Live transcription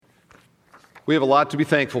We have a lot to be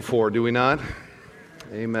thankful for, do we not?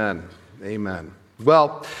 Amen. Amen.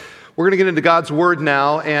 Well, we're going to get into God's Word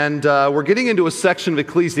now, and we're getting into a section of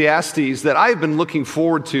Ecclesiastes that I've been looking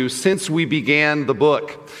forward to since we began the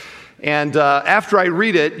book. And after I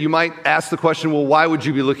read it, you might ask the question, well, why would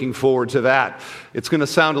you be looking forward to that? It's going to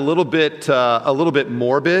sound a little bit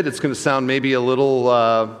morbid. It's going to sound maybe a little,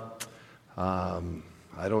 I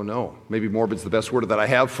don't know, maybe morbid's the best word that I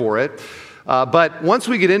have for it. But once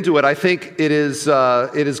we get into it, I think it is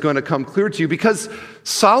going to come clear to you, because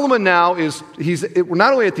Solomon now we're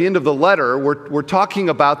not only at the end of the letter, we're talking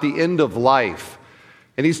about the end of life.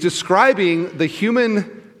 And he's describing the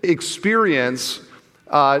human experience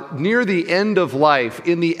near the end of life,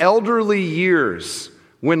 in the elderly years,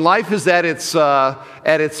 when life is at its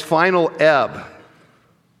final ebb.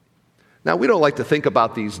 Now, we don't like to think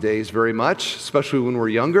about these days very much, especially when we're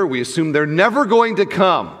younger. We assume they're never going to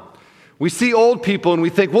come. We see old people and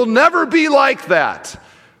we think, we'll never be like that.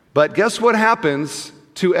 But guess what happens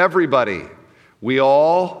to everybody? We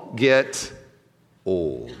all get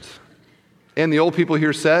old. And the old people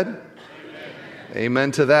here said, Amen,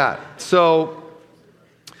 Amen to that. So,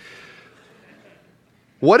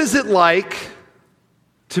 what is it like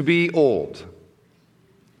to be old?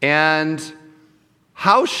 And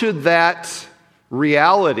how should that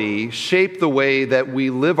reality shape the way that we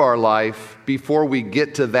live our life before we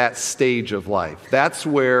get to that stage of life? That's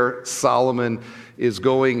where Solomon is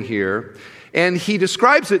going here. And he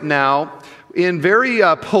describes it now in very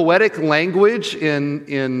poetic language,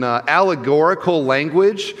 in allegorical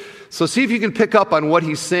language. So see if you can pick up on what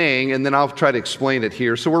he's saying, and then I'll try to explain it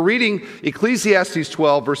here. So we're reading Ecclesiastes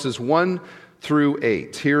 12, verses 1 through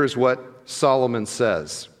 8. Here is what Solomon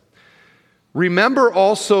says. Remember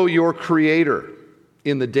also your Creator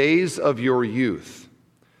in the days of your youth,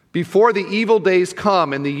 before the evil days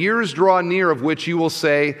come and the years draw near of which you will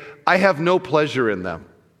say, I have no pleasure in them.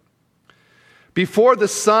 Before the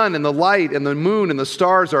sun and the light and the moon and the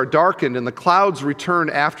stars are darkened and the clouds return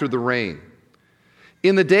after the rain.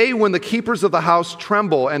 In the day when the keepers of the house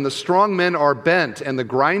tremble and the strong men are bent and the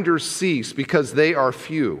grinders cease because they are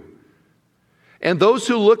few. And those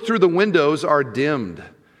who look through the windows are dimmed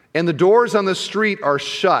and the doors on the street are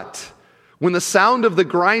shut. When the sound of the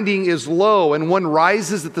grinding is low, and one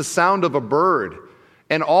rises at the sound of a bird,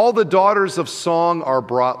 and all the daughters of song are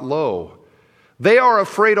brought low. They are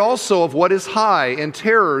afraid also of what is high, and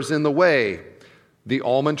terrors in the way. The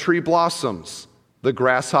almond tree blossoms, the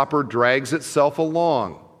grasshopper drags itself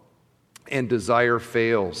along, and desire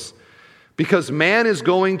fails. Because man is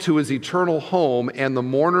going to his eternal home, and the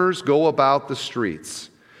mourners go about the streets.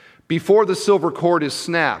 Before the silver cord is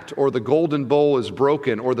snapped, or the golden bowl is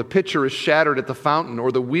broken, or the pitcher is shattered at the fountain,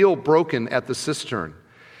 or the wheel broken at the cistern.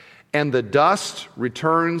 And the dust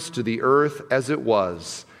returns to the earth as it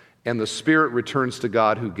was, and the spirit returns to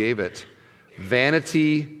God who gave it.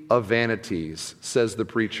 Vanity of vanities, says the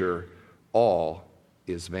preacher, all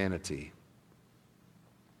is vanity.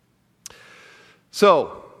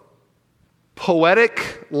 So,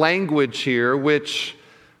 poetic language here, which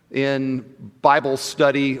in Bible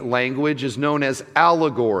study language is known as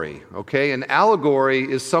allegory, okay? An allegory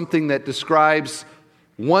is something that describes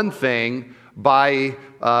one thing by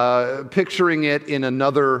picturing it in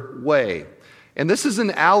another way. And this is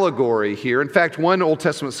an allegory here. In fact, one Old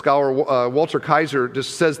Testament scholar, Walter Kaiser,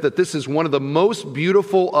 just says that this is one of the most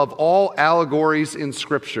beautiful of all allegories in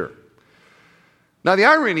Scripture. Now, the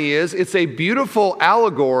irony is, it's a beautiful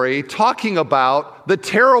allegory talking about the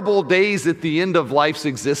terrible days at the end of life's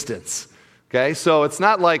existence. Okay, so it's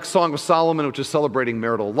not like Song of Solomon, which is celebrating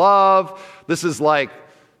marital love. This is like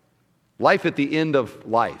life at the end of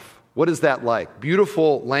life. What is that like?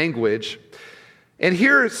 Beautiful language. And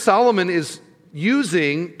here Solomon is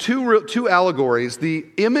using two allegories, the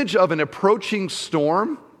image of an approaching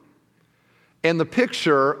storm and the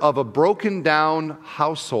picture of a broken down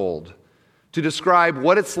household, to describe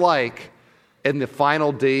what it's like in the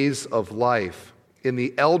final days of life, in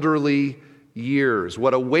the elderly years,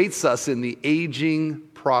 what awaits us in the aging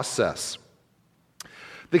process.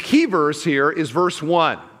 The key verse here is verse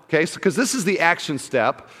 1, okay? Because this is the action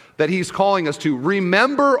step that he's calling us to.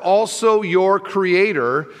 Remember also your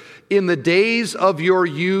Creator in the days of your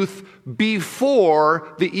youth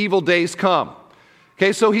before the evil days come.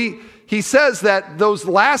 Okay, so he says that those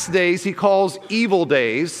last days he calls evil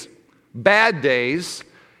days, bad days,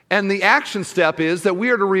 and the action step is that we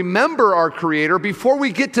are to remember our Creator before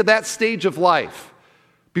we get to that stage of life.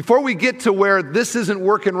 Before we get to where this isn't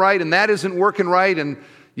working right and that isn't working right and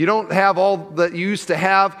you don't have all that you used to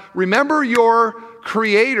have. Remember your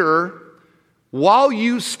Creator while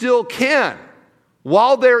you still can,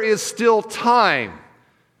 while there is still time.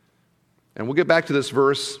 And we'll get back to this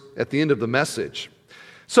verse at the end of the message.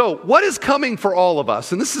 So, what is coming for all of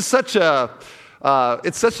us? And this is such an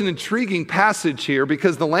intriguing passage here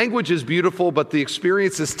because the language is beautiful, but the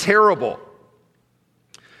experience is terrible.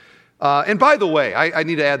 And by the way, I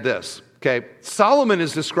need to add this. Okay, Solomon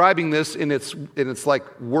is describing this in its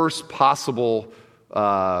like worst possible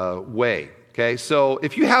way. Okay, so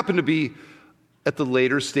if you happen to be at the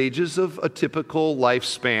later stages of a typical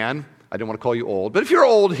lifespan, I don't want to call you old, but if you're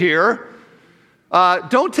old here,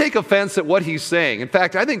 don't take offense at what he's saying. In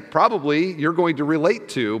fact, I think probably you're going to relate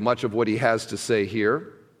to much of what he has to say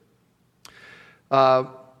here.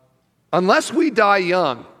 Unless we die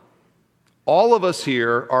young, all of us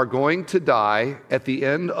here are going to die at the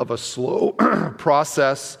end of a slow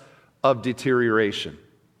process of deterioration.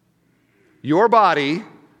 Your body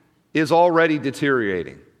is already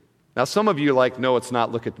deteriorating. Now, some of you are like, no, it's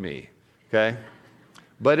not, look at me, okay?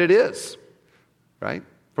 But it is, right?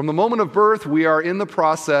 From the moment of birth, we are in the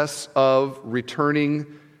process of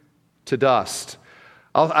returning to dust.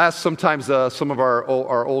 I'll ask sometimes some of our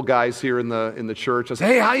old guys here in the church, I say,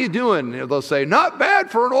 hey, how you doing? And they'll say, not bad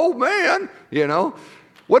for an old man, you know.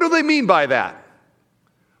 What do they mean by that?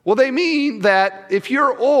 Well, they mean that if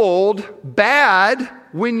you're old, bad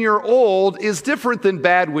when you're old is different than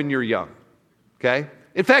bad when you're young, okay?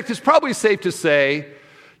 In fact, it's probably safe to say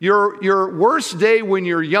your worst day when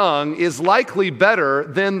you're young is likely better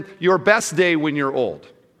than your best day when you're old,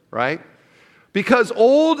 right? Because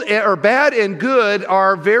old or bad and good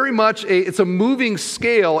are very much it's a moving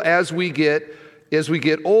scale as we get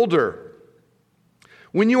older.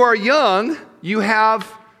 When you are young, you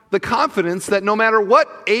have the confidence that no matter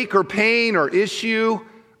what ache or pain or issue,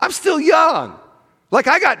 I'm still young. Like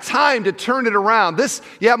I got time to turn it around.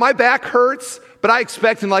 My back hurts, but I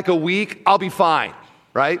expect in like a week I'll be fine,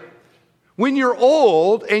 right? When you're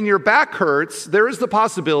old and your back hurts, there is the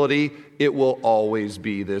possibility it will always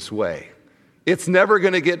be this way. It's never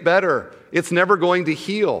going to get better. It's never going to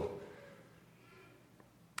heal.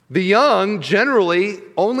 The young generally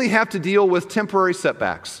only have to deal with temporary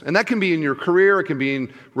setbacks. And that can be in your career, it can be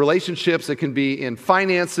in relationships, it can be in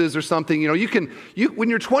finances or something. You know, when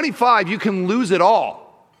you're 25, you can lose it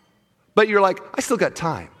all. But you're like, I still got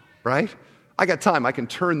time, right? I got time. I can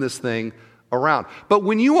turn this thing around. But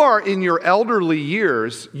when you are in your elderly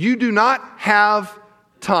years, you do not have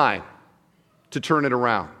time to turn it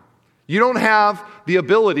around. You don't have the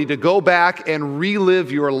ability to go back and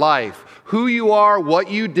relive your life. Who you are,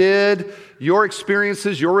 what you did, your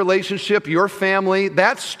experiences, your relationship, your family,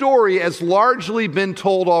 that story has largely been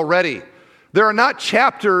told already. There are not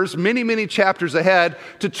chapters, many, many chapters ahead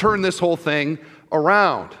to turn this whole thing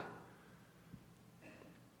around.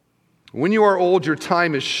 When you are old, your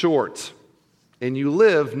time is short, and you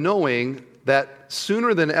live knowing that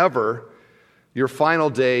sooner than ever, your final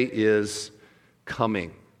day is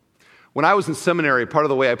coming. When I was in seminary, part of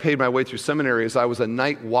the way I paid my way through seminary is I was a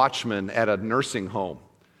night watchman at a nursing home.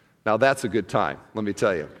 Now that's a good time, let me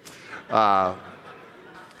tell you.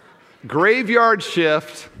 Graveyard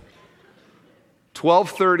shift,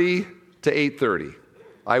 12:30 to 8:30.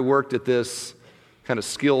 I worked at this kind of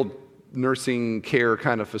skilled nursing care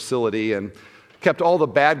kind of facility and kept all the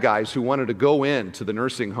bad guys who wanted to go into the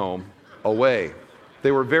nursing home away.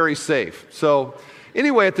 They were very safe. So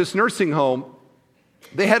anyway, at this nursing home,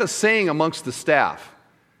 they had a saying amongst the staff.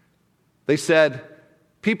 They said,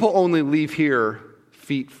 people only leave here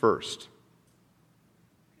feet first.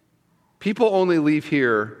 People only leave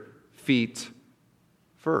here feet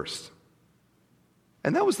first.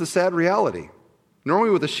 And that was the sad reality. Normally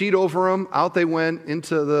with a sheet over them, out they went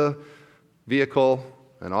into the vehicle,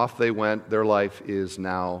 and off they went. Their life is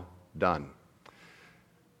now done.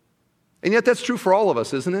 And yet that's true for all of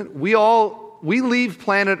us, isn't it? We leave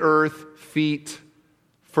planet Earth feet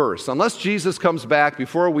first. Unless Jesus comes back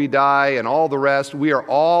before we die and all the rest, we are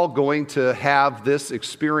all going to have this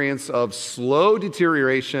experience of slow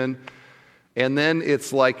deterioration, and then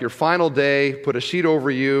it's like your final day, put a sheet over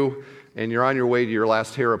you, and you're on your way to your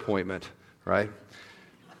last hair appointment, right?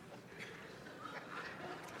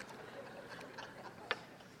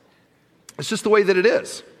 It's just the way that it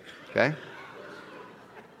is, okay?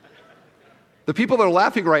 The people that are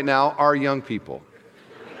laughing right now are young people.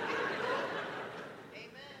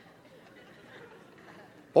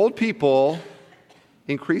 Old people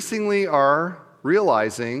increasingly are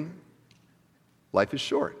realizing life is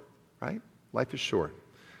short, right? Life is short.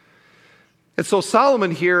 And so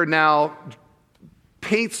Solomon here now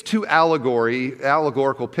paints two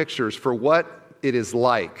allegorical pictures for what it is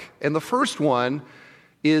like. And the first one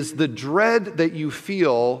is the dread that you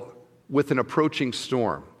feel with an approaching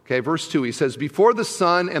storm. Okay, verse 2, he says, before the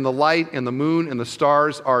sun and the light and the moon and the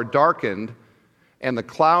stars are darkened, and the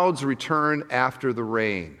clouds return after the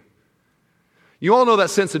rain. You all know that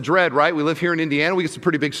sense of dread, right? We live here in Indiana. We get some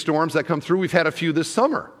pretty big storms that come through. We've had a few this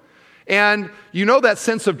summer. And you know that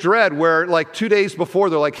sense of dread where like 2 days before,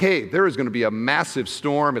 they're like, hey, there is going to be a massive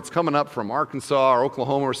storm. It's coming up from Arkansas or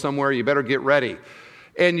Oklahoma or somewhere. You better get ready.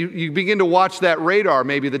 And you begin to watch that radar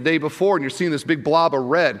maybe the day before, and you're seeing this big blob of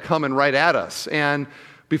red coming right at us. And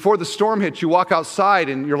before the storm hits, you walk outside,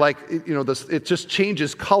 and you're like, it just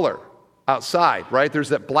changes color outside, right? There's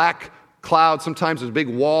that black cloud. Sometimes there's big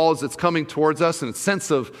walls that's coming towards us, and a sense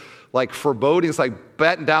of like foreboding. It's like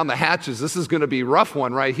batten down the hatches. This is going to be a rough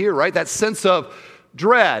one right here, right? That sense of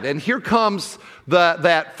dread. And here comes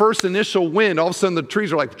that first initial wind. All of a sudden the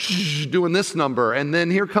trees are like doing this number. And then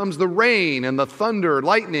here comes the rain and the thunder,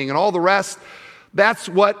 lightning, and all the rest. That's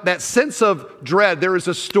what that sense of dread. There is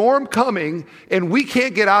a storm coming, and we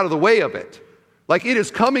can't get out of the way of it. Like it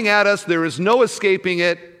is coming at us. There is no escaping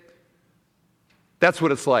it. That's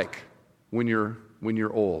what it's like when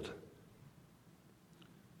you're old.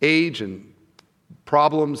 Age and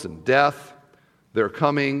problems and death, they're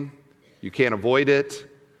coming. You can't avoid it.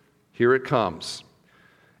 Here it comes.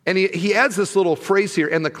 And he adds this little phrase here,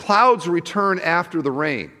 and the clouds return after the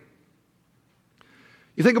rain.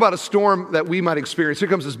 You think about a storm that we might experience. Here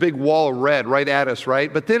comes this big wall of red right at us,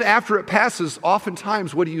 right? But then after it passes,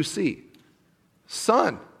 oftentimes, what do you see?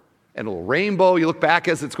 Sun. And a little rainbow. You look back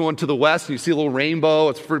as it's going to the west, and you see a little rainbow.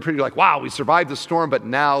 It's pretty like, wow, we survived the storm, but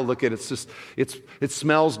now look at it. It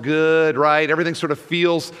smells good, right? Everything sort of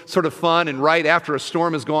feels sort of fun and right after a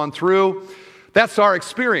storm has gone through. That's our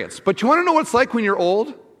experience. But you want to know what it's like when you're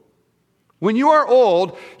old? When you are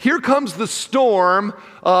old, here comes the storm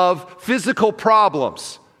of physical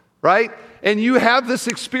problems, right? And you have this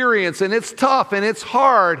experience, and it's tough, and it's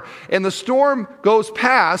hard, and the storm goes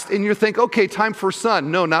past, and you think, okay, time for sun.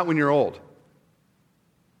 No, not when you're old.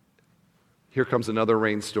 Here comes another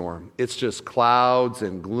rainstorm. It's just clouds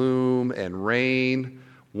and gloom and rain,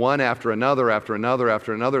 one after another, after another,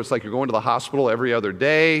 after another. It's like you're going to the hospital every other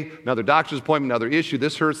day, another doctor's appointment, another issue.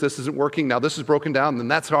 This hurts, this isn't working, now this is broken down, and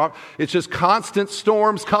that's how it's just constant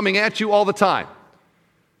storms coming at you all the time.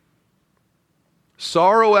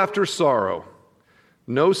 Sorrow after sorrow.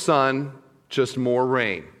 No sun, just more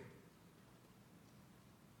rain.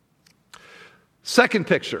 Second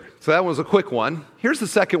picture. So that was a quick one. Here's the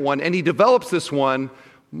second one, and he develops this one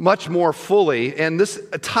much more fully, and this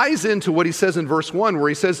ties into what he says in verse 1, where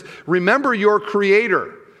he says, remember your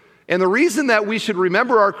Creator. And the reason that we should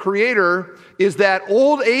remember our Creator is that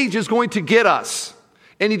old age is going to get us.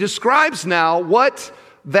 And he describes now what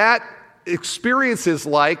that experience is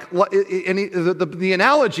like, and the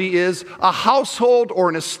analogy is a household or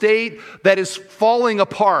an estate that is falling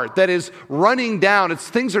apart, that is running down.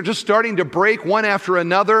 Things are just starting to break one after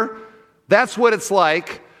another. That's what it's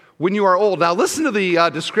like when you are old. Now listen to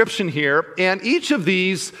the description here, and each of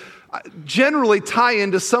these generally tie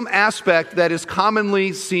into some aspect that is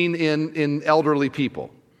commonly seen in elderly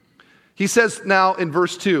people. He says now in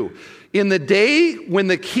verse 2, in the day when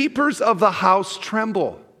the keepers of the house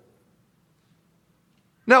tremble.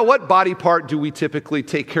 Now, what body part do we typically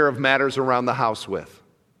take care of matters around the house with?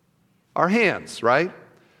 Our hands, right?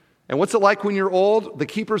 And what's it like when you're old? The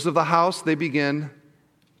keepers of the house, they begin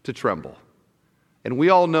to tremble. And we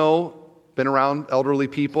all know, been around elderly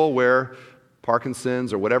people where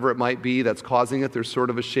Parkinson's or whatever it might be that's causing it, there's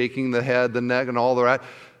sort of a shaking the head, the neck, and all that.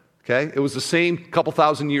 Okay? It was the same couple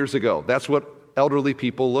thousand years ago. That's what elderly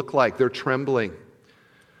people look like. They're trembling.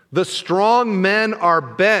 The strong men are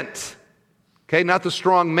bent. Okay, not the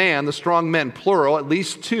strong man, the strong men, plural, at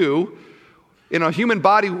least two. In a human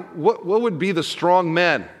body, what would be the strong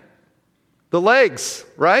men? The legs,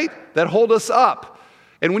 right? That hold us up.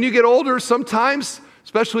 And when you get older, sometimes,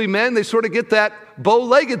 especially men, they sort of get that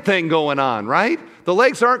bow-legged thing going on, right? The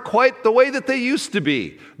legs aren't quite the way that they used to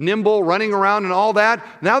be. Nimble, running around and all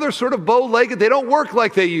that. Now they're sort of bow-legged. They don't work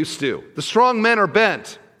like they used to. The strong men are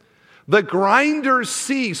bent. The grinders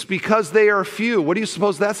cease because they are few. What do you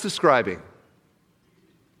suppose that's describing?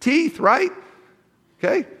 Teeth, right?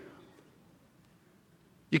 Okay.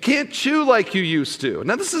 You can't chew like you used to.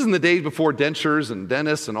 Now, this is in the days before dentures and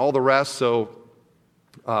dentists and all the rest, so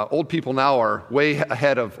old people now are way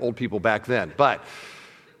ahead of old people back then. But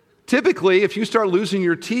typically, if you start losing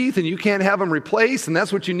your teeth and you can't have them replaced, and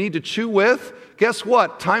that's what you need to chew with, guess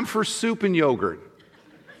what? Time for soup and yogurt.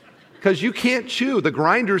 Because you can't chew. The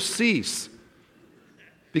grinders cease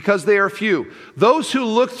because they are few. Those who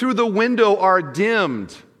look through the window are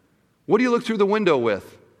dimmed. What do you look through the window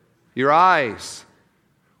with? Your eyes.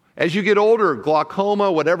 As you get older,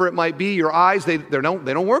 glaucoma, whatever it might be, your eyes, they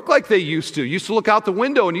don't work like they used to. You used to look out the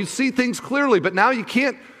window and you see things clearly, but now you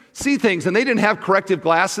can't see things. And they didn't have corrective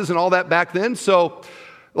glasses and all that back then. So,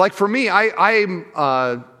 like for me, I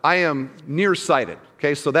am nearsighted.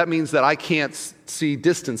 Okay, so that means that I can't see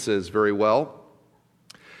distances very well.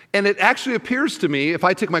 And it actually appears to me, if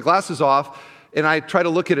I take my glasses off and I try to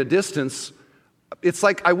look at a distance, it's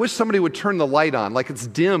like I wish somebody would turn the light on, like it's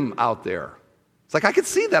dim out there. It's like I could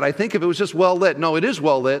see that, I think, if it was just well lit. No, it is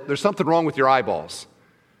well lit. There's something wrong with your eyeballs.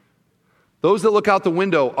 Those that look out the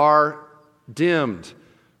window are dimmed.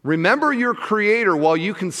 Remember your Creator while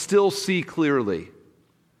you can still see clearly.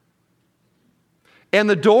 And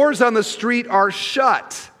the doors on the street are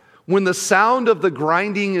shut when the sound of the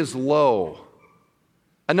grinding is low.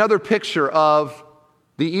 Another picture of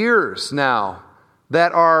the ears now they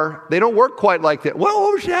don't work quite like that. Well,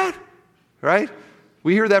 what was that? Right?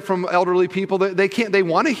 We hear that from elderly people. They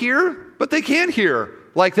want to hear, but they can't hear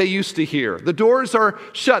like they used to hear. The doors are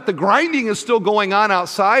shut. The grinding is still going on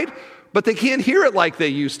outside, but they can't hear it like they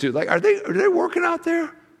used to. Like, are they working out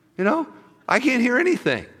there? You know, I can't hear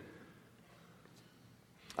anything.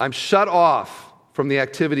 I'm shut off from the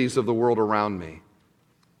activities of the world around me.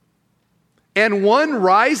 And one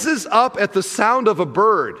rises up at the sound of a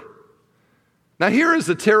bird. Now, here is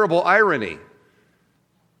the terrible irony.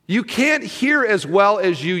 You can't hear as well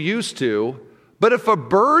as you used to, but if a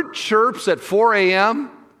bird chirps at 4 a.m.,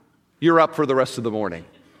 you're up for the rest of the morning.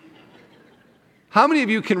 How many of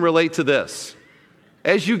you can relate to this?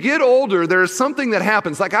 As you get older, there's something that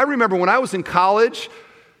happens. Like I remember when I was in college,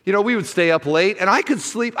 we would stay up late, and I'd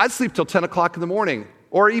sleep till 10 o'clock in the morning,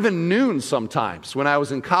 or even noon sometimes when I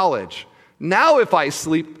was in college. Now if I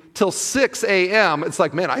sleep till 6 a.m., it's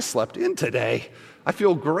like, man, I slept in today. I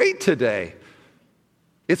feel great today.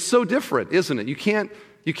 It's so different, isn't it? You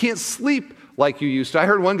can't sleep like you used to. I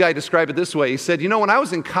heard one guy describe it this way. He said, when I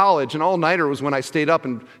was in college, an all-nighter was when I stayed up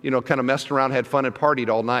and, kind of messed around, had fun, and partied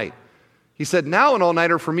all night. He said, now an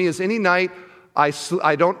all-nighter for me is any night I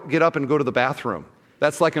don't get up and go to the bathroom.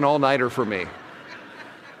 That's like an all-nighter for me.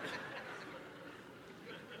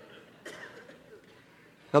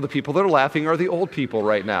 Now, the people that are laughing are the old people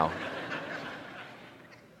right now.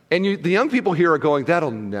 And the young people here are going,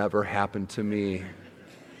 that'll never happen to me.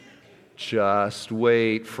 Just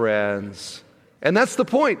wait, friends. And that's the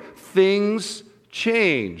point. Things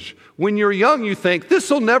change. When you're young, you think, this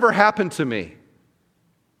will never happen to me.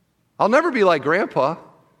 I'll never be like Grandpa.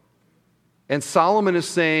 And Solomon is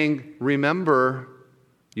saying, remember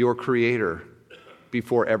your Creator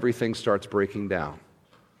before everything starts breaking down,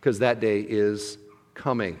 because that day is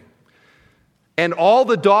coming. And all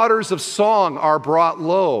the daughters of song are brought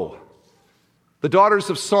low. The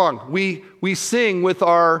daughters of song, we sing with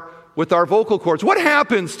our vocal cords. What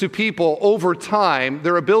happens to people over time,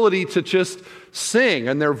 their ability to just sing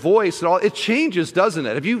and their voice and all, it changes, doesn't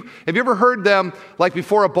it? Have you ever heard them, like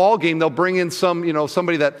before a ball game, they'll bring in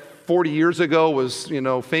somebody that 40 years ago was,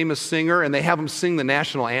 famous singer, and they have them sing the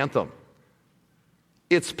national anthem.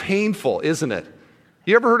 It's painful, isn't it?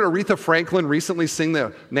 You ever heard Aretha Franklin recently sing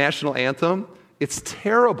the national anthem? It's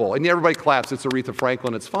terrible. And everybody claps. It's Aretha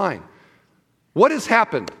Franklin. It's fine. What has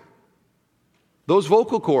happened? Those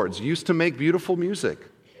vocal cords used to make beautiful music.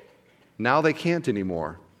 Now they can't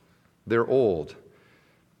anymore. They're old.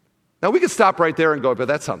 Now we could stop right there and go, but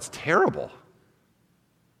that sounds terrible.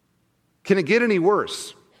 Can it get any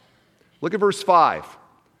worse? Look at verse 5.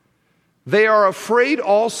 They are afraid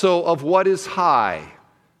also of what is high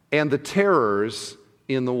and the terrors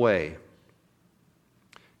in the way.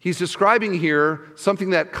 He's describing here something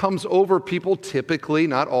that comes over people typically,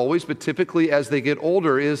 not always, but typically as they get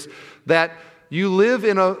older, is that you live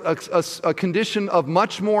in a condition of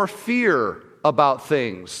much more fear about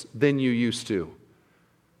things than you used to.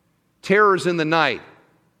 Terrors in the night.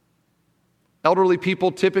 Elderly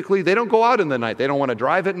people typically, they don't go out in the night. They don't want to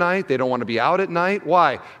drive at night. They don't want to be out at night.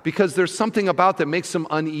 Why? Because there's something about that makes them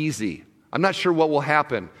uneasy. I'm not sure what will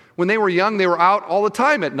happen. When they were young, they were out all the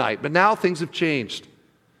time at night, but now things have changed.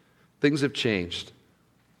 Things have changed.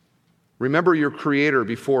 Remember your Creator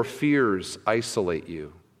before fears isolate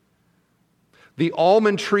you. The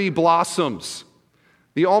almond tree blossoms.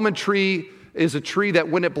 The almond tree is a tree that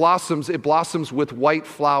when it blossoms with white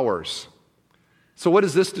flowers. So what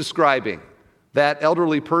is this describing? That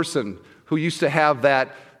elderly person who used to have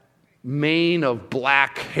that mane of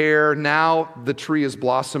black hair, now the tree is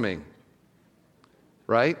blossoming,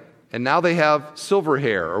 right? And now they have silver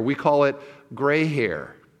hair, or we call it gray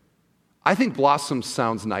hair. I think blossoms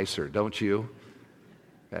sounds nicer, don't you?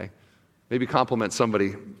 Okay. Maybe compliment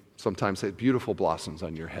somebody sometime, say, beautiful blossoms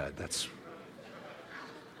on your head.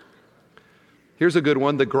 Here's a good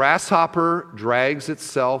one. The grasshopper drags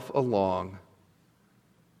itself along.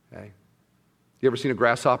 Okay. You ever seen a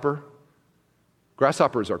grasshopper?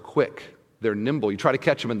 Grasshoppers are quick. They're nimble. You try to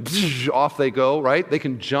catch them and off they go, right? They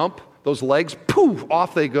can jump. Those legs, poof,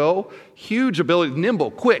 off they go. Huge ability, nimble,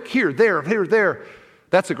 quick, here, there.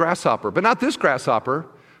 That's a grasshopper. But not this grasshopper.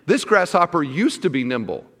 This grasshopper used to be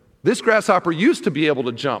nimble. This grasshopper used to be able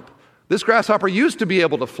to jump. This grasshopper used to be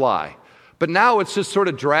able to fly. But now it's just sort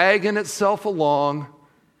of dragging itself along,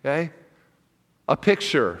 okay? A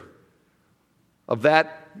picture of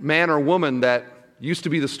that man or woman that used to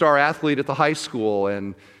be the star athlete at the high school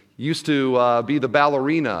and used to be the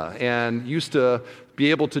ballerina and used to be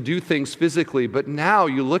able to do things physically, but now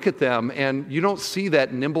you look at them and you don't see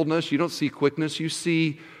that nimbleness, you don't see quickness, you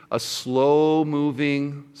see a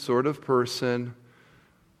slow-moving sort of person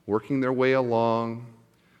working their way along.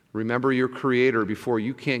 Remember your Creator before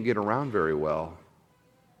you can't get around very well.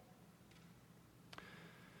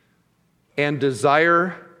 And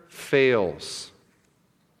desire fails.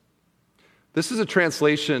 This is a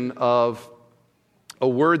translation of a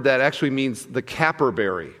word that actually means the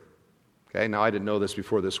caperberry. Okay, now I didn't know this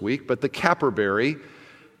before this week, but the caperberry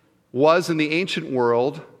was in the ancient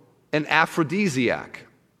world an aphrodisiac.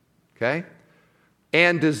 Okay?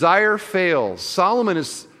 And desire fails. Solomon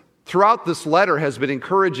is throughout this letter has been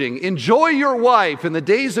encouraging, enjoy your wife in the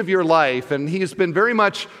days of your life, and he has been very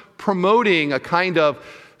much promoting a kind of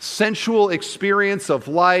sensual experience of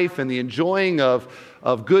life and the enjoying of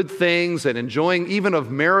good things and enjoying even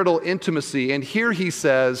of marital intimacy. And here he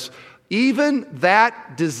says, even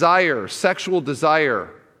that desire, sexual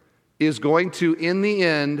desire, is going to, in the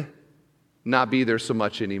end, not be there so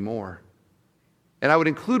much anymore. And I would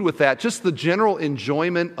include with that just the general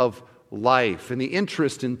enjoyment of life and the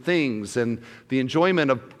interest in things and the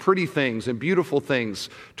enjoyment of pretty things and beautiful things.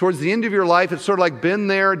 Towards the end of your life, it's sort of like been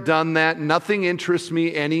there, done that. Nothing interests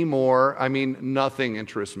me anymore. I mean, nothing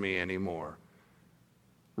interests me anymore.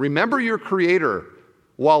 Remember your Creator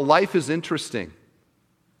while life is interesting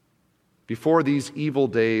before these evil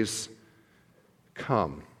days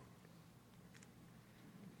come.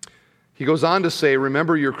 He goes on to say,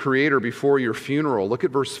 remember your Creator before your funeral. Look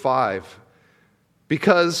at verse 5.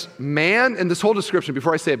 Because man, and this whole description,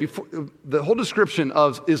 before I say it, the whole description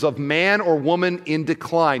is of man or woman in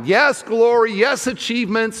decline. Yes, glory, yes,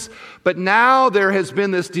 achievements, but now there has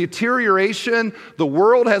been this deterioration. The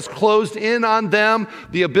world has closed in on them.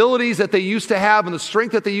 The abilities that they used to have and the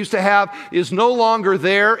strength that they used to have is no longer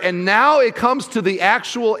there. And now it comes to the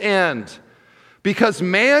actual end. Because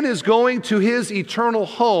man is going to his eternal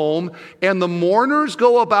home, and the mourners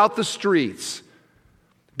go about the streets.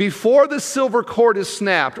 Before the silver cord is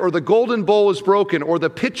snapped, or the golden bowl is broken, or the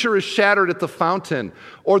pitcher is shattered at the fountain,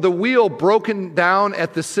 or the wheel broken down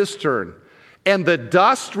at the cistern, and the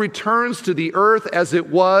dust returns to the earth as it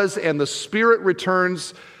was, and the spirit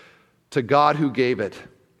returns to God who gave it.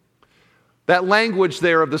 That language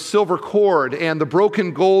there of the silver cord and the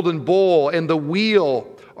broken golden bowl and the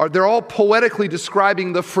wheel, they're all poetically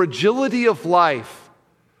describing the fragility of life.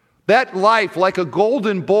 That life, like a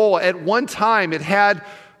golden bowl, at one time it had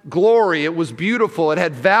glory, it was beautiful, it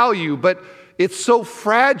had value, but it's so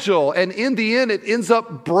fragile, and in the end it ends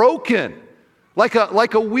up broken. Like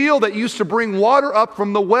a wheel that used to bring water up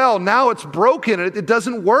from the well, now it's broken, and it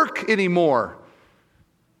doesn't work anymore.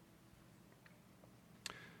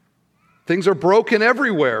 Things are broken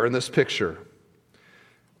everywhere in this picture.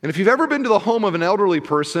 And if you've ever been to the home of an elderly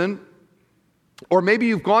person, or maybe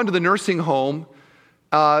you've gone to the nursing home,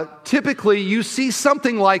 typically you see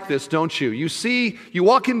something like this, don't you? You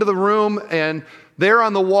walk into the room and there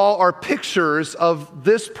on the wall are pictures of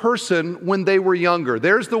this person when they were younger.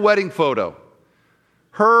 There's the wedding photo.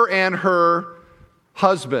 Her and her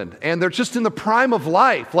husband. And they're just in the prime of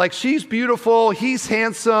life. Like she's beautiful, he's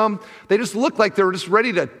handsome. They just look like they're just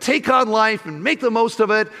ready to take on life and make the most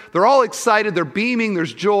of it. They're all excited, they're beaming,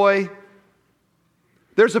 there's joy.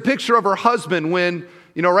 There's a picture of her husband when,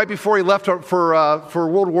 right before he left for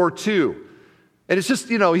World War II. And it's just,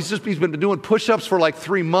 he's been doing push-ups for like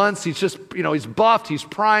 3 months. He's just, he's buffed, he's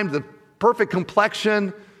primed, the perfect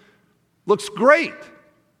complexion. Looks great.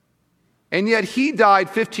 And yet he died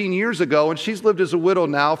 15 years ago, and she's lived as a widow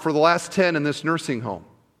now for the last 10 in this nursing home.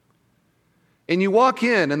 And you walk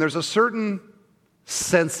in, and there's a certain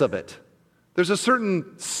sense of it. There's a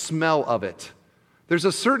certain smell of it. There's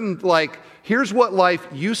a certain, here's what life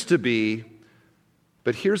used to be,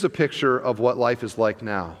 but here's a picture of what life is like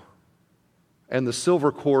now. And the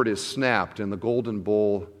silver cord is snapped, and the golden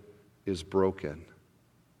bowl is broken.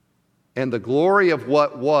 And the glory of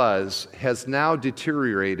what was has now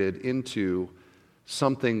deteriorated into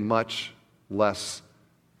something much less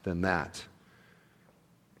than that.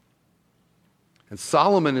 And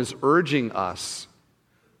Solomon is urging us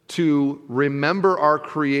to remember our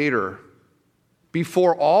Creator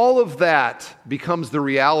before all of that becomes the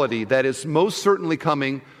reality that is most certainly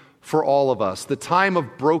coming for all of us, the time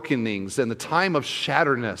of brokenings and the time of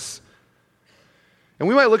shatteredness. And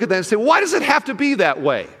we might look at that and say, why does it have to be that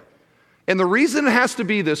way? And the reason it has to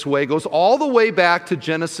be this way goes all the way back to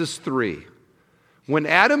Genesis 3. When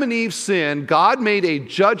Adam and Eve sinned, God made a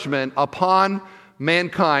judgment upon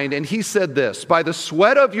mankind, and he said this, by the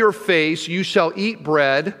sweat of your face you shall eat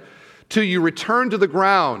bread till you return to the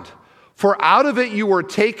ground. For out of it you were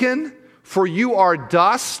taken, for you are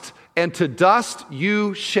dust, and to dust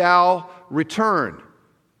you shall return.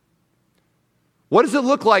 What does it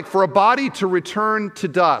look like for a body to return to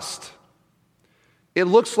dust? It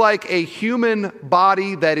looks like a human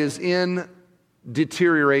body that is in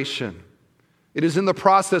deterioration. It is in the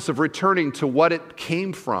process of returning to what it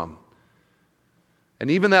came from. And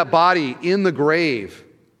even that body in the grave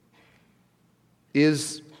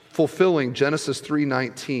is fulfilling Genesis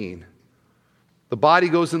 3:19. The body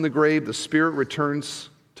goes in the grave, the spirit returns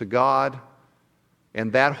to God,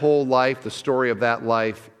 and that whole life, the story of that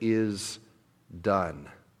life, is done.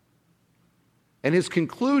 And his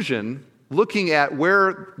conclusion, looking at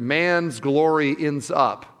where man's glory ends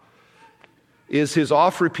up, is his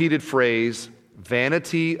oft-repeated phrase,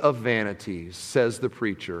 vanity of vanities, says the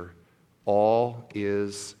preacher, all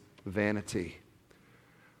is vanity.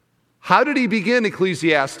 How did he begin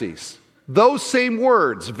Ecclesiastes? Those same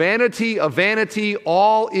words, vanity of vanity,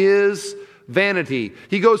 all is vanity.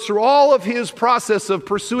 He goes through all of his process of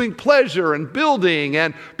pursuing pleasure and building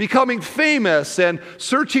and becoming famous and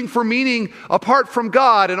searching for meaning apart from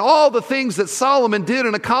God and all the things that Solomon did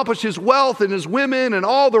and accomplished, his wealth and his women and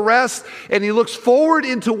all the rest. And he looks forward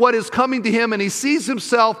into what is coming to him and he sees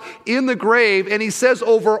himself in the grave, and he says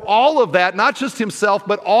over all of that, not just himself,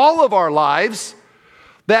 but all of our lives,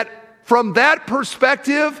 that from that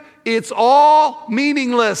perspective, it's all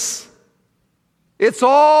meaningless. It's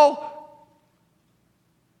all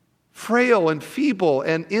frail and feeble,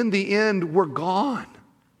 and in the end, we're gone.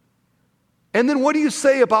 And then what do you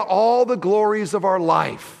say about all the glories of our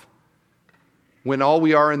life when all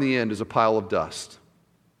we are in the end is a pile of dust?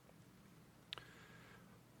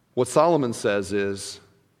 What Solomon says is,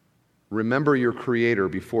 remember your Creator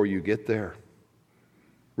before you get there.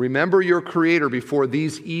 Remember your Creator before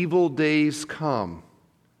these evil days come.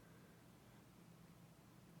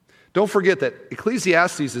 Don't forget that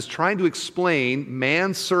Ecclesiastes is trying to explain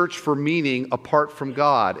man's search for meaning apart from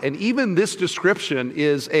God. And even this description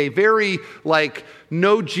is a very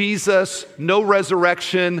no Jesus, no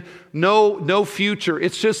resurrection, no future.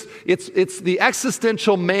 It's the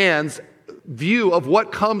existential man's view of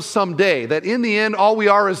what comes someday. That in the end, all we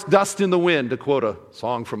are is dust in the wind, to quote a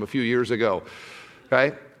song from a few years ago.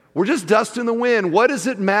 Okay? We're just dust in the wind. What does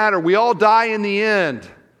it matter? We all die in the end.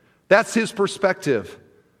 That's his perspective.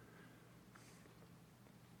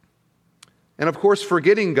 And of course,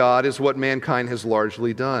 forgetting God is what mankind has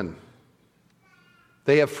largely done.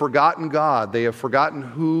 They have forgotten God. They have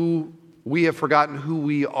forgotten we have forgotten who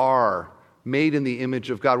we are, made in the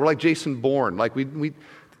image of God. We're like Jason Bourne. Like we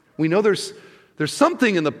know there's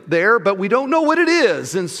something there, but we don't know what it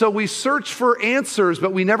is. And so we search for answers,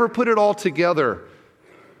 but we never put it all together.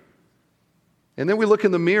 And then we look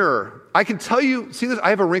in the mirror. I can tell you, see this?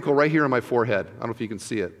 I have a wrinkle right here on my forehead. I don't know if you can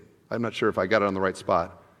see it. I'm not sure if I got it on the right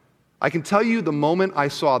spot. I can tell you the moment I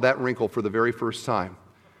saw that wrinkle for the very first time.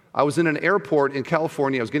 I was in an airport in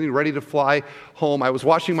California. I was getting ready to fly home. I was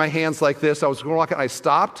washing my hands like this. I was going to walk out. I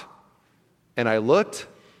stopped, and I looked,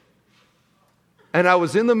 and I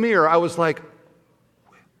was in the mirror. I was like,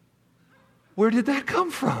 where did that come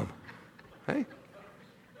from? Hey?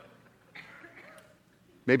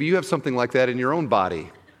 Maybe you have something like that in your own body.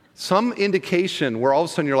 Some indication where all of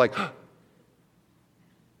a sudden you're like,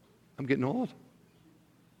 I'm getting old.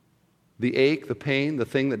 The ache, the pain, the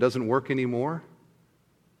thing that doesn't work anymore,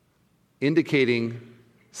 indicating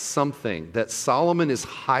something that Solomon is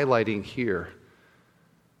highlighting here.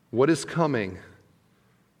 What is coming?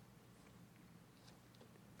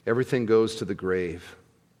 Everything goes to the grave.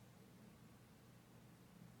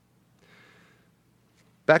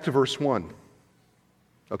 Back to verse 1.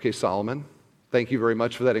 Okay, Solomon, thank you very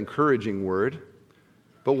much for that encouraging word.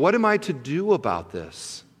 But what am I to do about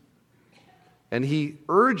this? And he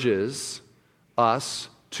urges us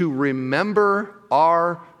to remember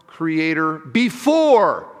our Creator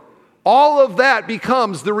before all of that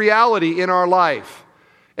becomes the reality in our life.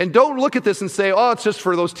 And don't look at this and say, oh, it's just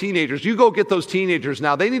for those teenagers. You go get those teenagers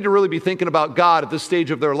now. They need to really be thinking about God at this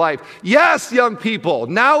stage of their life. Yes, young people,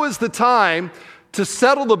 now is the time to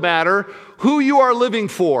settle the matter. who you are living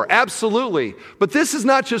for, absolutely. But this is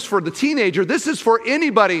not just for the teenager. This is for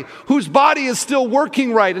anybody whose body is still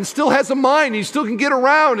working right and still has a mind. You still can get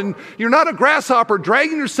around, and you're not a grasshopper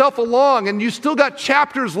dragging yourself along, and you still got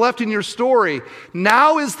chapters left in your story.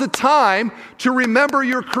 Now is the time to remember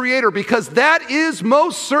your Creator, because that is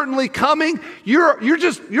most certainly coming.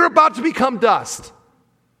 You're about to become dust.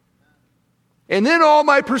 And then all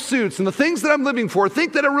my pursuits and the things that I'm living for,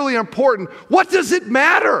 think that are really important. What does it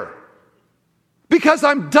matter? Because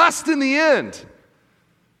I'm dust in the end.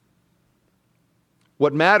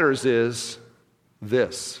 What matters is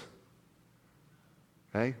this.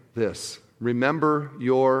 Okay? This. Remember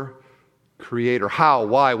your Creator. How?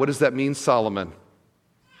 Why? What does that mean, Solomon?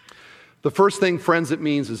 The first thing, friends, it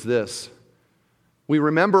means is this. We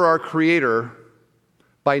remember our Creator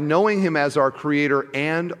by knowing Him as our Creator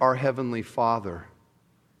and our Heavenly Father.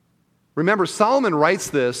 Remember, Solomon writes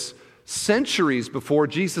this centuries before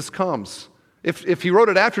Jesus comes. If he wrote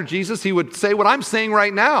it after Jesus, he would say what I'm saying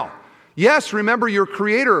right now. Yes, remember your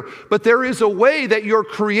Creator, but there is a way that your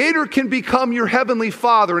Creator can become your Heavenly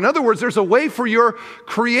Father. In other words, there's a way for your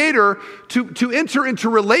Creator to enter into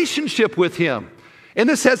relationship with Him. And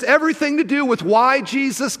this has everything to do with why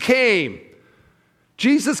Jesus came.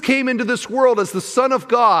 Jesus came into this world as the Son of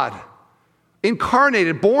God,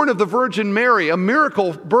 incarnated, born of the Virgin Mary, a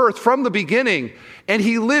miracle birth from the beginning. And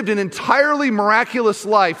He lived an entirely miraculous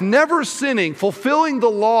life, never sinning, fulfilling the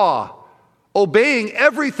law, obeying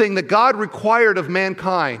everything that God required of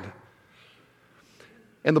mankind.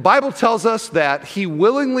 And the Bible tells us that He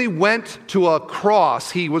willingly went to a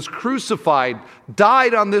cross. He was crucified,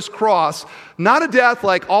 died on this cross, not a death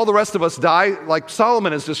like all the rest of us die, like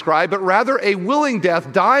Solomon has described, but rather a willing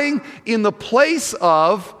death, dying in the place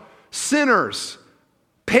of sinners,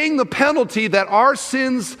 paying the penalty that our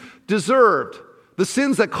sins deserved, the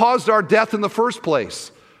sins that caused our death in the first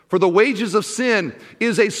place. For the wages of sin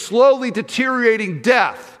is a slowly deteriorating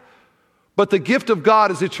death, but the gift of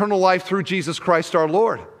God is eternal life through Jesus Christ our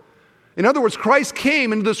Lord. In other words, Christ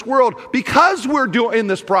came into this world because we're in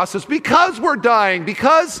this process, because we're dying,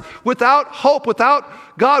 because without hope,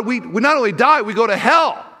 without God, we not only die, we go to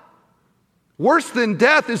hell. Worse than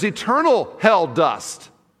death is eternal hell dust.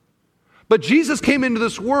 But Jesus came into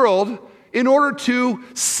this world in order to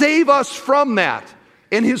save us from that.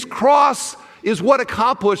 And His cross is what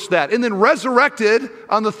accomplished that. And then resurrected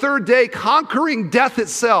on the third day, conquering death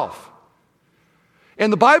itself.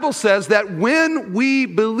 And the Bible says that when we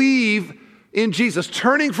believe in Jesus,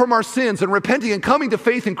 turning from our sins and repenting and coming to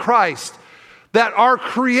faith in Christ, that our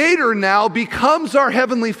Creator now becomes our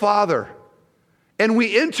Heavenly Father. And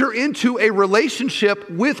we enter into a relationship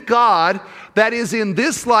with God that is in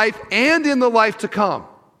this life and in the life to come.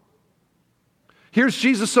 Here's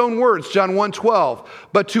Jesus' own words, John 1:12.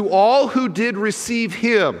 But to all who did receive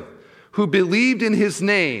Him, who believed in His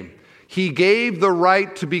name, He gave the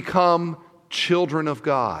right to become children of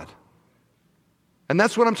God. And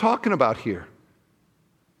that's what I'm talking about here.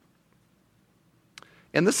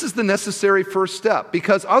 And this is the necessary first step,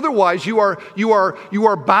 because otherwise you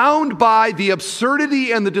are bound by the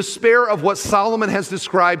absurdity and the despair of what Solomon has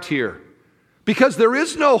described here. Because there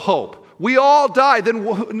is no hope. We all die, then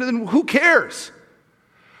who cares?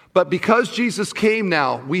 But because Jesus came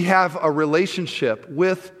now, we have a relationship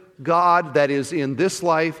with God that is in this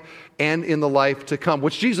life and in the life to come,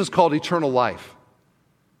 which Jesus called eternal life.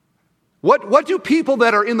 What do people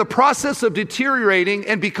that are in the process of deteriorating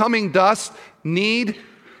and becoming dust need?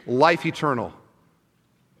 Life eternal.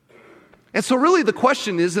 And so really the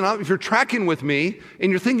question is, and if you're tracking with me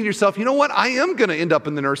and you're thinking to yourself, you know what, I am going to end up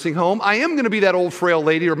in the nursing home. I am going to be that old frail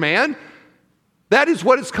lady or man. That is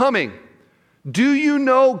what is coming. Do you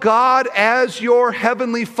know God as your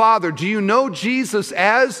Heavenly Father? Do you know Jesus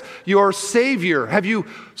as your Savior? Have you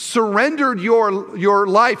surrendered your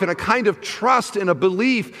life in a kind of trust and a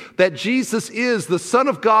belief that Jesus is the Son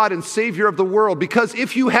of God and Savior of the world? Because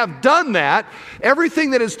if you have done that,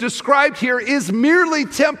 everything that is described here is merely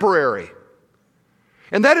temporary.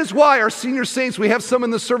 And that is why our senior saints, we have some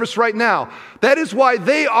in the service right now, that is why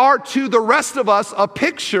they are to the rest of us a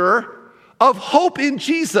picture of hope in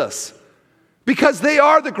Jesus. Because they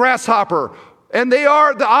are the grasshopper, and they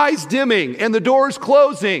are the eyes dimming, and the doors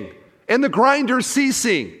closing, and the grinder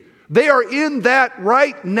ceasing. They are in that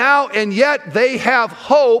right now, and yet they have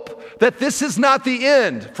hope that this is not the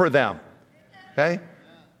end for them. Okay?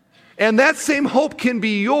 And that same hope can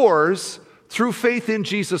be yours through faith in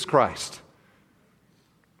Jesus Christ.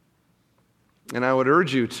 And I would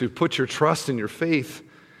urge you to put your trust and your faith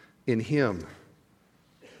in Him.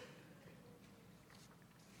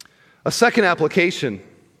 A second application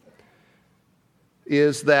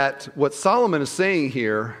is that what Solomon is saying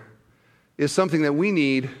here is something that we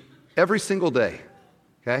need every single day,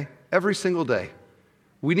 okay? Every single day.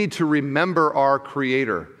 We need to remember our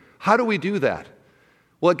Creator. How do we do that?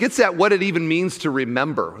 Well, it gets at what it even means to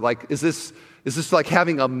remember. Like, is this like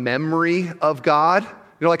having a memory of God?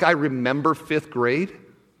 Like I remember 5th grade?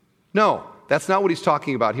 No, that's not what he's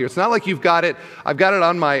talking about here. It's not like you've got it, I've got it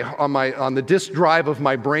on the disk drive of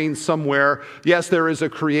my brain somewhere. Yes, there is a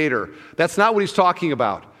Creator. That's not what he's talking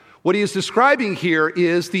about. What he is describing here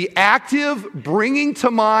is the active bringing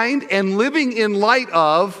to mind and living in light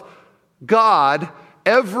of God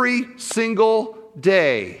every single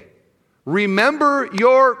day. Remember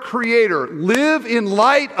your Creator. Live in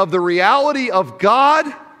light of the reality of God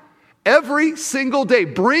every single day.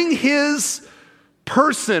 Bring His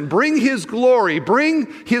person, bring His glory,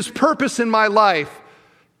 bring His purpose in my life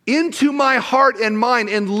into my heart and mind,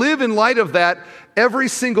 and live in light of that every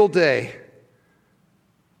single day.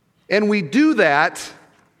 And we do that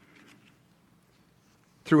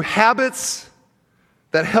through habits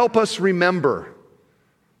that help us remember.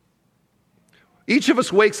 Each of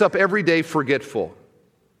us wakes up every day forgetful.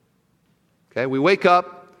 Okay, we wake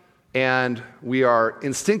up and we are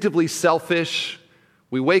instinctively selfish.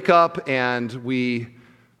 We wake up and the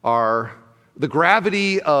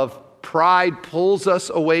gravity of pride pulls us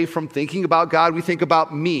away from thinking about God. We think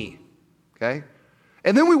about me, okay?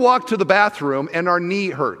 And then we walk to the bathroom and our knee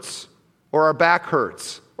hurts, or our back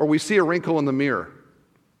hurts, or we see a wrinkle in the mirror.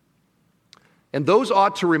 And those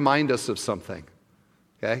ought to remind us of something,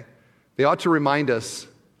 okay? They ought to remind us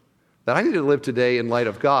that I need to live today in light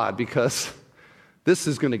of God, because this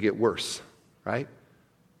is going to get worse, right?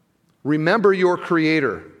 Remember your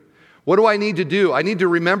Creator. What do I need to do? I need to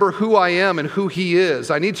remember who I am and who He is.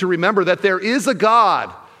 I need to remember that there is a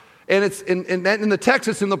God. And it's in the text,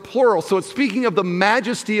 it's in the plural, so it's speaking of the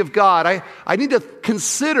majesty of God. I need to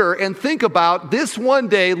consider and think about this one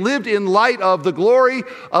day lived in light of the glory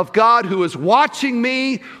of God, who is watching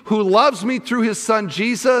me, who loves me through His Son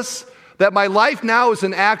Jesus, that my life now is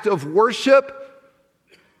an act of worship.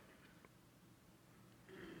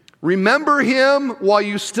 Remember Him while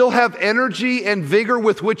you still have energy and vigor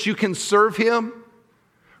with which you can serve Him.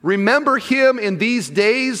 Remember Him in these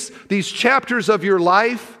days, these chapters of your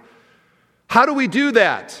life. How do we do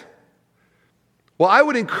that? Well, I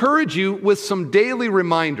would encourage you with some daily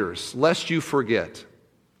reminders, lest you forget.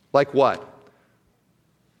 Like what?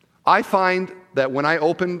 I find that when I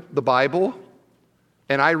open the Bible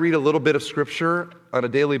and I read a little bit of Scripture on a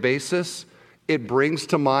daily basis, it brings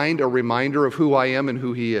to mind a reminder of who I am and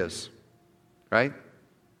who He is, right?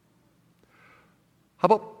 How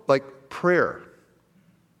about like prayer?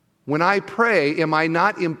 When I pray, am I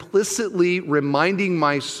not implicitly reminding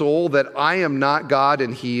my soul that I am not God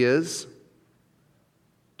and He is?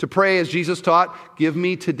 To pray as Jesus taught, give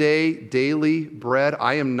me today daily bread.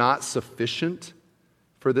 I am not sufficient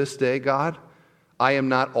for this day, God. I am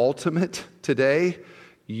not ultimate today.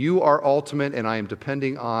 You are ultimate, and I am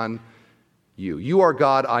depending on You. You are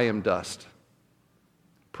God, I am dust.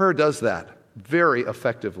 Prayer does that very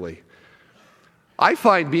effectively. I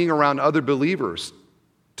find being around other believers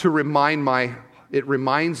it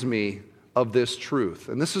reminds me of this truth.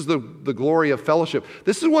 And this is the glory of fellowship.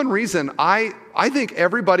 This is one reason I think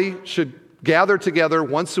everybody should gather together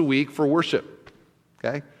once a week for worship.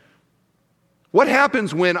 Okay? What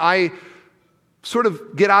happens when I sort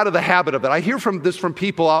of get out of the habit of it? I hear from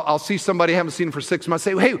people. I'll see somebody I haven't seen for 6 months,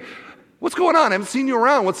 say, hey, what's going on? I haven't seen you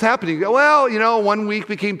around. What's happening? You go, well, 1 week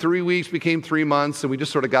became 3 weeks, became 3 months, and we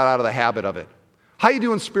just sort of got out of the habit of it. How you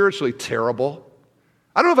doing spiritually? Terrible.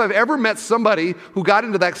 I don't know if I've ever met somebody who got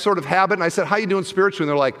into that sort of habit, and I said, how you doing spiritually? And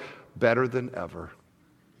they're like, better than ever.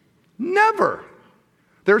 Never.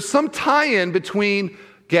 There's some tie-in between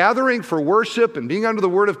gathering for worship and being under the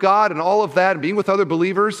Word of God and all of that and being with other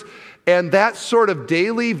believers and that sort of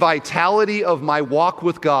daily vitality of my walk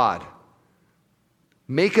with God.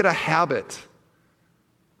 Make it a habit.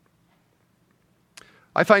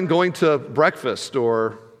 I find going to breakfast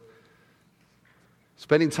or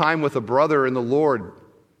spending time with a brother in the Lord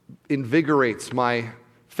invigorates my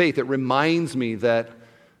faith. It reminds me that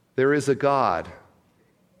there is a God.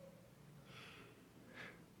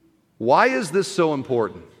 Why is this so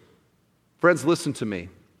important? Friends, listen to me.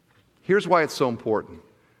 Here's why it's so important.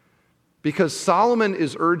 Because Solomon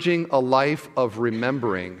is urging a life of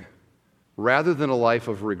remembering rather than a life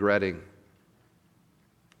of regretting.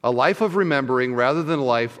 A life of remembering rather than a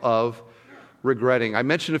life of regretting. I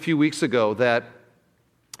mentioned a few weeks ago that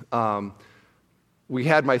we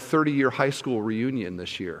had my 30-year high school reunion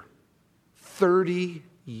this year.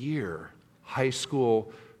 30-year high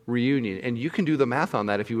school reunion. And you can do the math on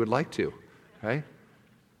that if you would like to, right?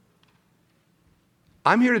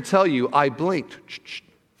 I'm here to tell you, I blinked.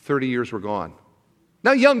 30 years were gone.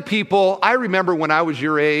 Now, young people, I remember when I was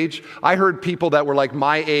your age, I heard people that were like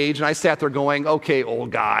my age, and I sat there going, okay, old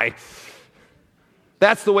guy,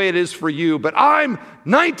 that's the way it is for you. But I'm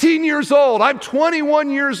 19 years old. I'm 21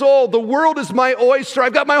 years old. The world is my oyster.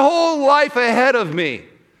 I've got my whole life ahead of me.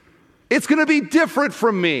 It's going to be different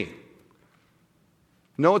from me.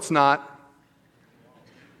 No, it's not.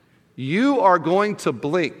 You are going to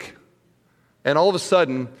blink, and all of a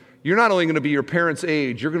sudden, you're not only going to be your parents'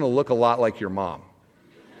 age, you're going to look a lot like your mom.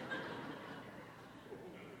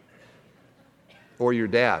 Or your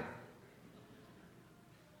dad.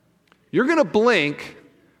 You're going to blink,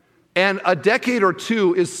 and a decade or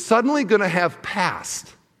two is suddenly going to have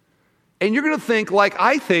passed. And you're going to think, like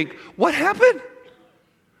I think, what happened?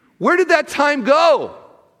 Where did that time go?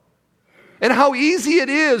 And how easy it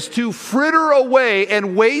is to fritter away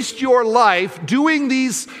and waste your life doing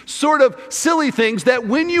these sort of silly things that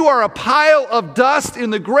when you are a pile of dust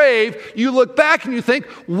in the grave, you look back and you think,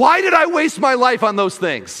 why did I waste my life on those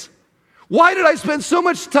things? Why did I spend so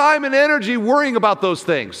much time and energy worrying about those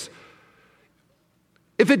things?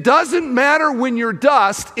 If it doesn't matter when you're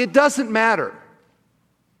dust, it doesn't matter.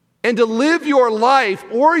 And to live your life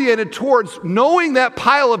oriented towards knowing that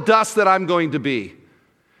pile of dust that I'm going to be,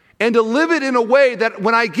 and to live it in a way that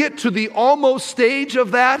when I get to the almost stage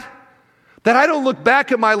of that I don't look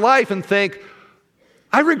back at my life and think,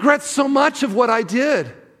 I regret so much of what I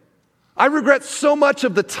did. I regret so much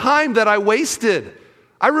of the time that I wasted.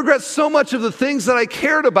 I regret so much of the things that I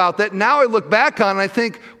cared about that now I look back on and I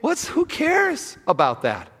think, who cares about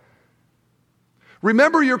that?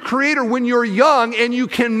 Remember your Creator when you're young, and you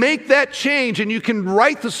can make that change and you can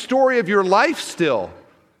write the story of your life still.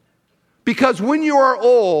 Because when you are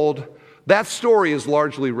old, that story is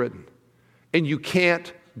largely written and you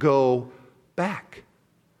can't go back.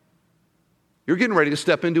 You're getting ready to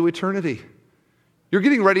step into eternity. You're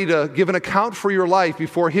getting ready to give an account for your life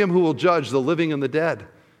before Him who will judge the living and the dead.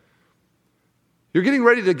 You're getting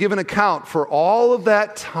ready to give an account for all of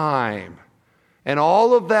that time and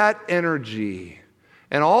all of that energy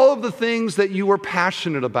and all of the things that you were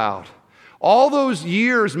passionate about. All those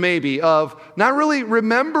years maybe of not really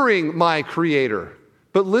remembering my Creator,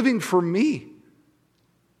 but living for me.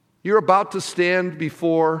 You're about to stand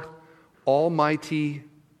before Almighty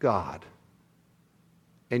God,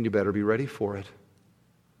 and you better be ready for it.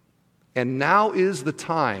 And now is the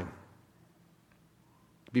time,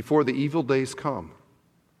 before the evil days come,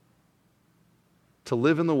 to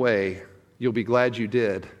live in the way you'll be glad you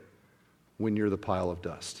did when you're the pile of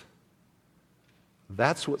dust.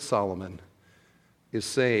 That's what Solomon is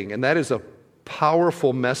saying, and that is a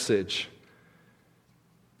powerful message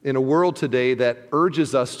in a world today that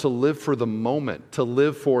urges us to live for the moment, to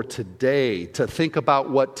live for today, to think about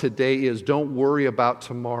what today is. Don't worry about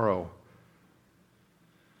tomorrow.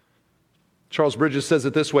 Charles Bridges says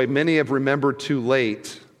it this way: many have remembered too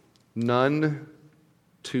late, none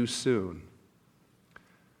too soon.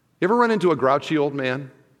 You ever run into a grouchy old man?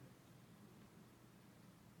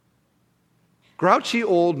 Grouchy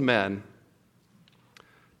old men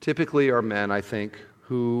typically are men, I think,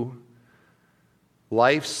 who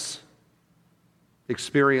life's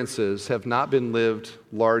experiences have not been lived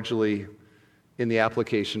largely in the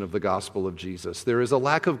application of the gospel of Jesus. There is a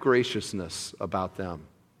lack of graciousness about them.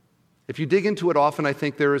 If you dig into it often, I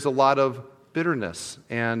think there is a lot of bitterness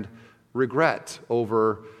and regret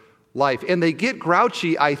over life. And they get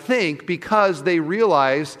grouchy, I think, because they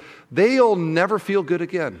realize they'll never feel good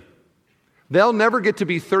again. They'll never get to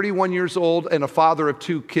be 31 years old and a father of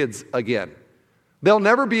 2 kids again. They'll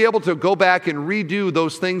never be able to go back and redo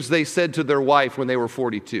those things they said to their wife when they were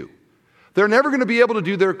 42. They're never going to be able to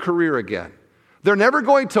do their career again. They're never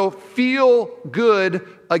going to feel good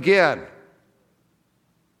again.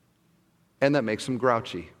 And that makes them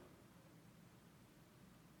grouchy.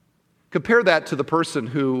 Compare that to the person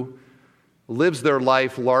who lives their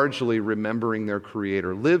life largely remembering their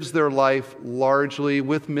Creator, lives their life largely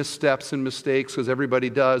with missteps and mistakes, because everybody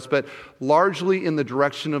does, but largely in the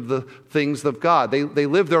direction of the things of God. They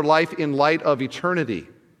live their life in light of eternity.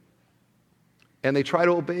 And they try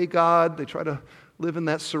to obey God. They try to live in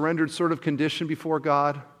that surrendered sort of condition before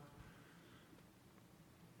God.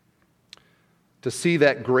 To see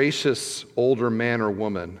that gracious older man or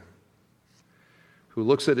woman who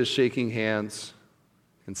looks at his shaking hands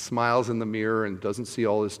and smiles in the mirror and doesn't see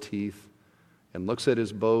all his teeth, and looks at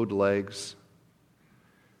his bowed legs,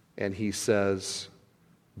 and he says,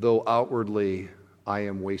 though outwardly I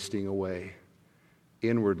am wasting away,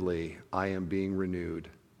 inwardly I am being renewed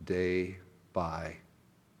day by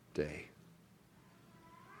day.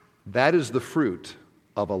 That is the fruit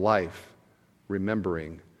of a life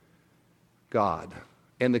remembering God.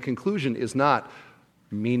 And the conclusion is not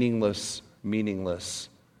meaningless, meaningless.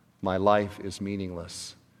 My life is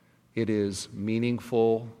meaningless. It is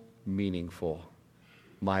meaningful, meaningful.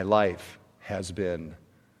 My life has been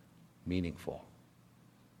meaningful.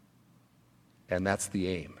 And that's the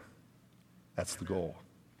aim. That's the goal.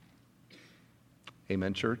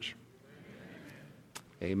 Amen, church?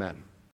 Amen.